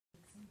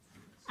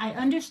I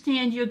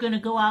understand you're going to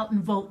go out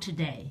and vote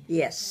today.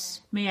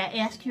 Yes. May I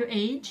ask your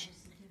age?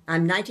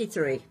 I'm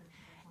 93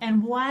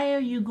 And why are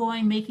you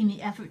making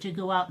the effort to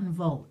go out and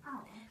vote?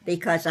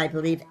 because I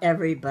believe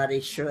everybody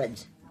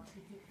should.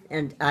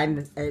 And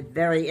I'm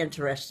very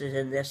interested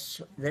in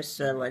this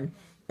one,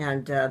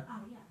 and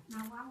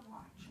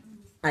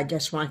I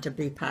just want to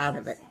be part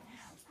of it.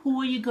 Who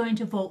are you going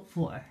to vote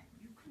for?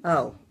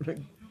 Oh,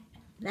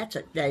 that's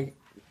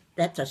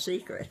a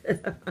secret.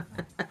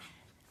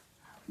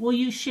 Will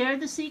you share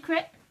the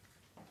secret?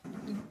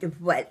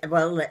 What?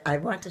 Well, I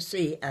want to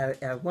see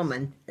a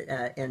woman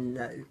in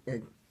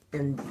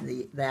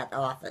that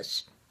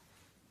office.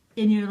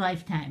 In your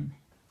lifetime?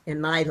 In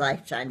my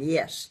lifetime,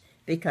 yes,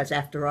 because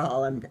after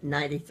all, I'm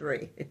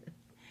 93.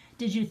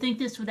 Did you think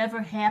this would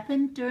ever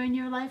happen during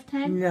your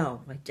lifetime?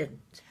 No, I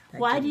didn't.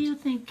 Why do you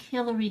think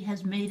Hillary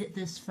has made it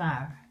this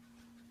far?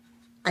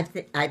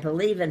 I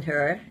believe in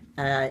her.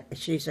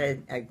 She's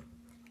a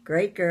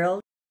great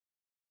girl.